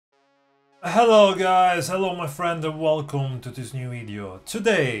Hello guys, hello my friend and welcome to this new video.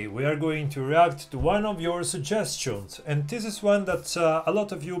 Today we are going to react to one of your suggestions, and this is one that a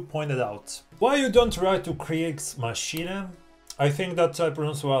lot of you pointed out. Why you don't react to Kriegsmaschine? I think that I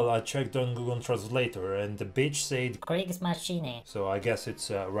pronounced well. I checked on Google Translator and the bitch said Kriegsmaschine. So I guess it's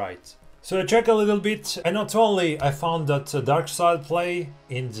right. So I checked a little bit, and not only I found that DarkSide play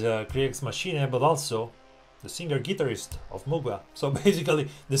in the Kriegsmaschine, but also the singer-guitarist of Muga. So basically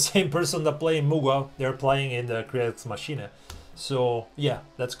the same person that play in Muga, they're playing in the Kriegsmaschine. So yeah,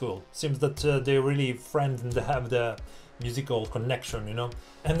 that's cool. Seems that they're really friends and they have the musical connection, you know.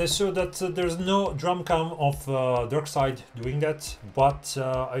 And I saw that there's no drum cam of DarkSide doing that, but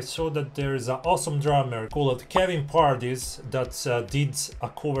I saw that there's an awesome drummer called Kevin PARADIS that did a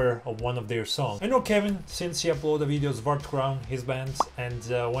cover of one of their songs. I know Kevin since he uploaded videos Vart Crown, his band, and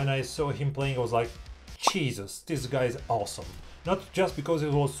when I saw him playing I was like, Jesus, this guy is awesome. Not just because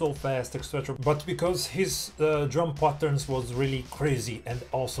it was so fast, etc., but because his drum patterns was really crazy and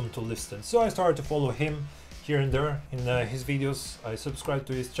awesome to listen. So I started to follow him here and there in his videos. I subscribed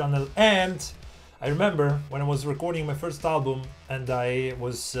to his channel, and I remember when I was recording my first album and I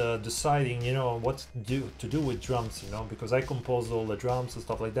was deciding, you know, what to do with drums, you know, because I composed all the drums and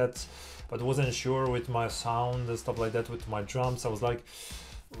stuff like that, but wasn't sure with my sound and stuff like that with my drums. I was like,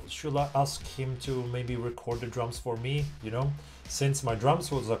 should I ask him to maybe record the drums for me, you know, since my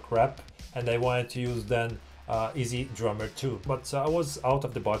drums was a crap and I wanted to use then Easy Drummer 2, but I was out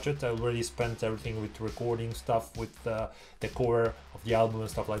of the budget. I already spent everything with recording stuff, with the cover of the album and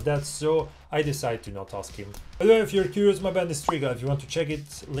stuff like that, so I decided to not ask him. By the way, if you're curious, my band is TRYGLAV'S. If you want to check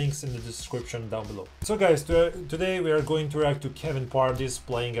it, links in the description down below. So guys, today we are going to react to Kevin PARADIS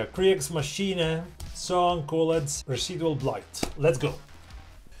playing a Kriegsmaschine song called Residual Blight. Let's go.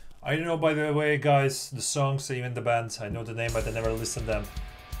 I don't know, by the way, guys, the songs, even the band. I know the name, but I never listened to them.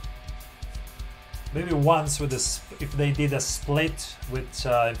 Maybe once with this, if they did a split with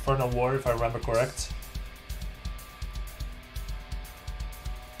Infernal War, if I remember correct.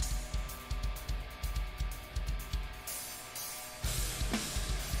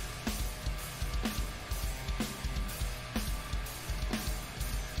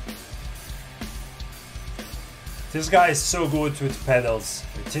 This guy is so good with pedals.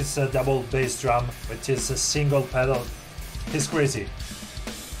 It is a double bass drum, it is a single pedal. He's crazy.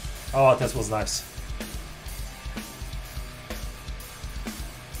 Oh, that was nice.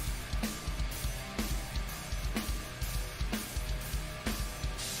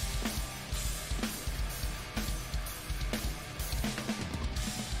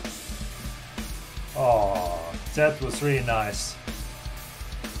 Oh, that was really nice.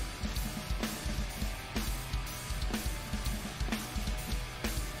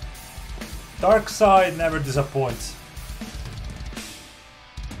 DarkSide never disappoints.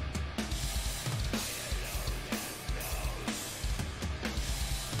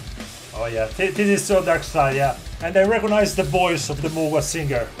 Oh yeah, this is so DarkSide, yeah. And I recognize the voice of the Muga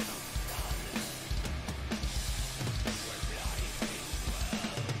singer.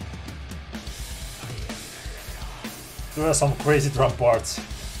 There are some crazy drum parts.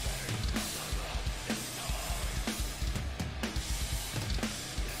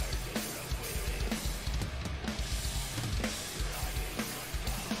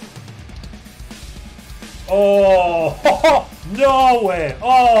 Oh, no way!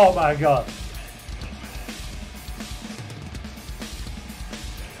 Oh my god!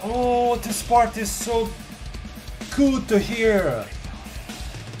 Oh, this part is so good to hear!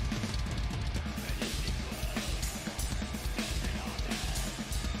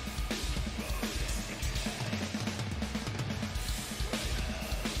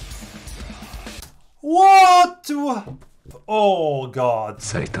 What? Oh god.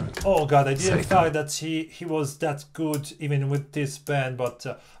 Satan. Oh god, I didn't thought that he was that good even with this band, but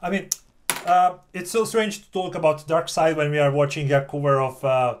I mean, it's so strange to talk about DarkSide when we are watching a cover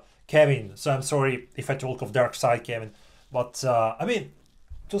of Kevin, so I'm sorry if I talk of DarkSide, Kevin, but I mean,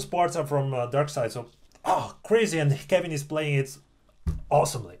 those parts are from DarkSide, so crazy, and Kevin is playing it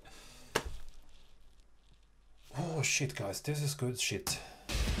awesomely. Oh shit guys, this is good shit.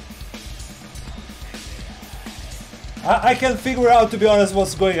 I can't figure out, to be honest,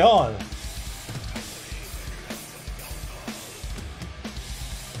 what's going on.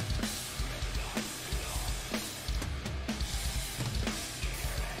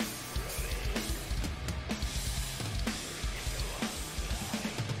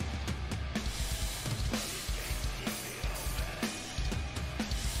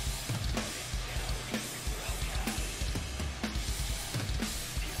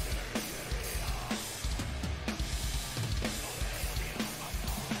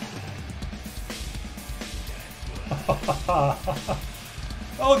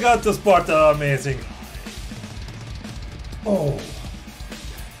 Oh god, those parts are amazing. Oh.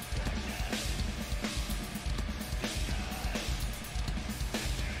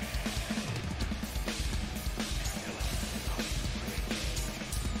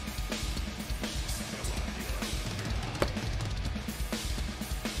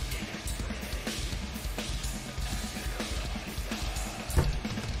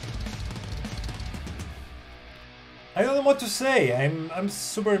 I don't know what to say. I'm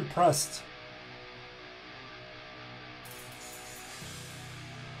super impressed.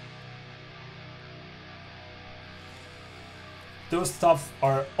 Those stuff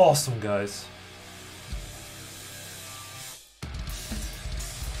are awesome, guys.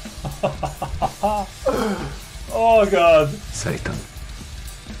 Oh god. Satan.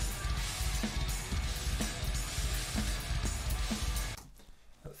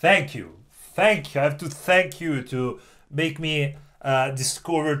 Thank you. Thank you. I have to thank you to make me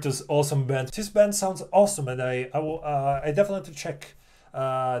discover this awesome band. This band sounds awesome, and I definitely check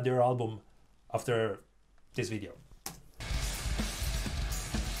their album after this video.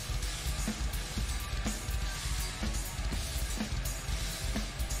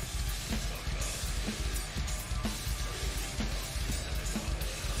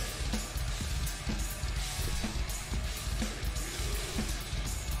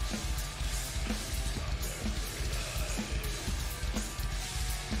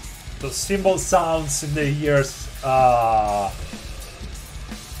 The cymbal sounds in the ears. Oh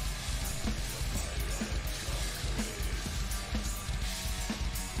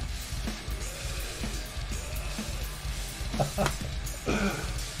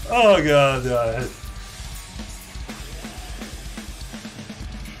god.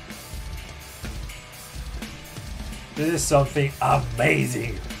 This is something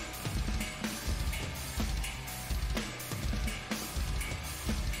amazing.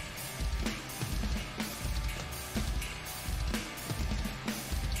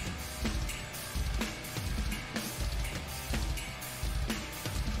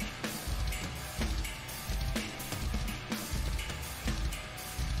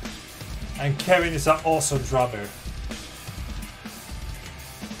 And Kevin is an awesome drummer.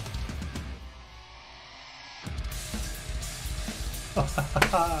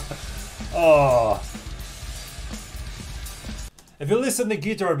 Oh. If you listen to the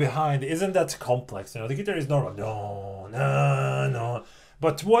guitar behind, isn't that complex? You know, the guitar is normal. No, no, no.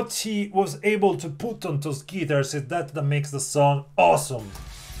 But what he was able to put on those guitars is that makes the song awesome.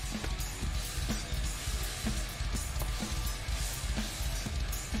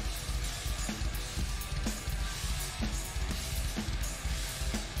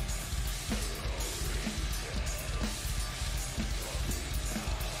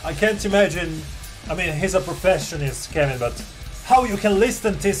 I can't imagine, I mean, he's a perfectionist, Kevin, but how you can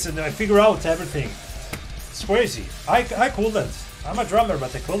listen to this and figure out everything? It's crazy. I couldn't. I'm a drummer,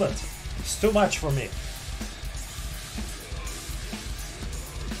 but I couldn't. It's too much for me.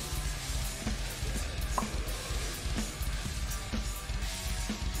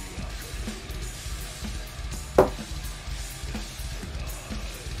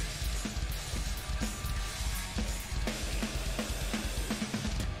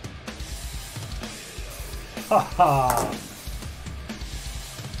 Haha.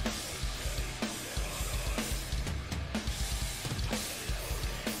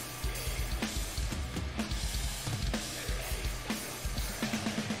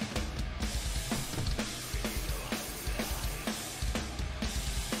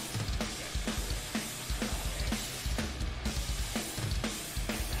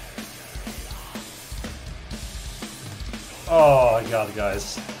 Oh my god,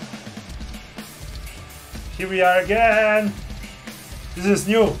 guys. Here we are again. This is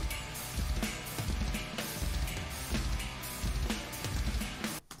new.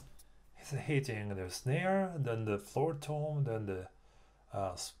 He's hitting the snare, then the floor tom, then the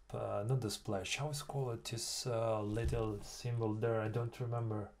not the splash. How is it called? This little symbol there. I don't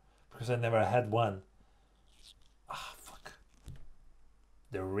remember because I never had one. Ah, fuck.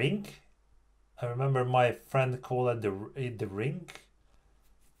 The ring. I remember my friend called it the ring.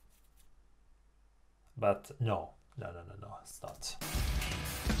 But no, it's not.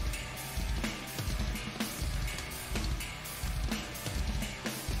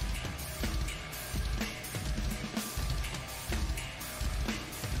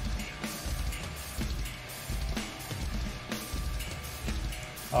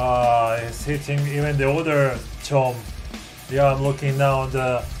 It's hitting even the other tom. Yeah, I'm looking now on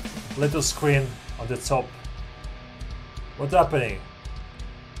the little screen on the top. What's happening?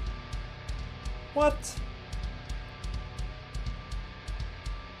 What?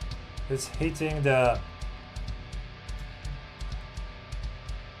 It's hitting the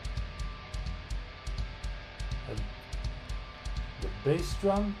bass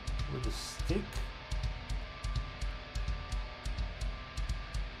drum with the stick.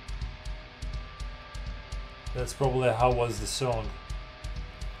 That's probably how was the song.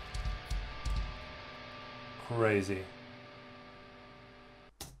 Crazy.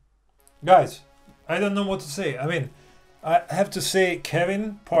 Guys, I don't know what to say. I mean, I have to say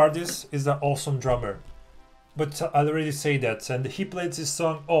Kevin PARADIS is an awesome drummer. But I already say that, and he played this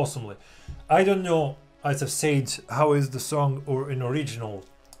song awesomely. I don't know, as I've said, how is the song or in original,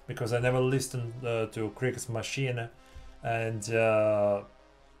 because I never listened to Kriegsmaschine, and I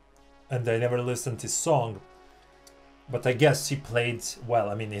never listened to his song. But I guess he played well.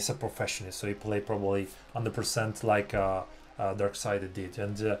 I mean, he's a professional, so he played probably 100% like Darkside did.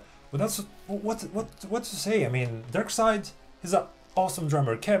 And but that's what to say. I mean, Darkside is an awesome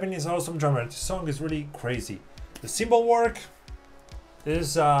drummer. Kevin is an awesome drummer. The song is really crazy. The cymbal work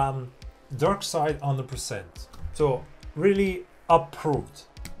is Darkside 100%. So really approved.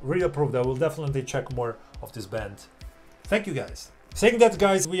 Really approved. I will definitely check more of this band. Thank you guys. Saying that,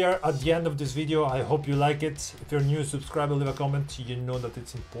 guys, we are at the end of this video. I hope you like it. If you're new, subscribe and leave a comment. You know that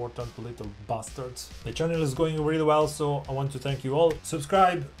it's important, little bastards. The channel is going really well, so I want to thank you all.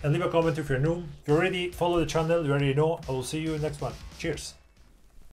 Subscribe and leave a comment if you're new. If you're already follow the channel, you already know. I will see you in the next one. Cheers.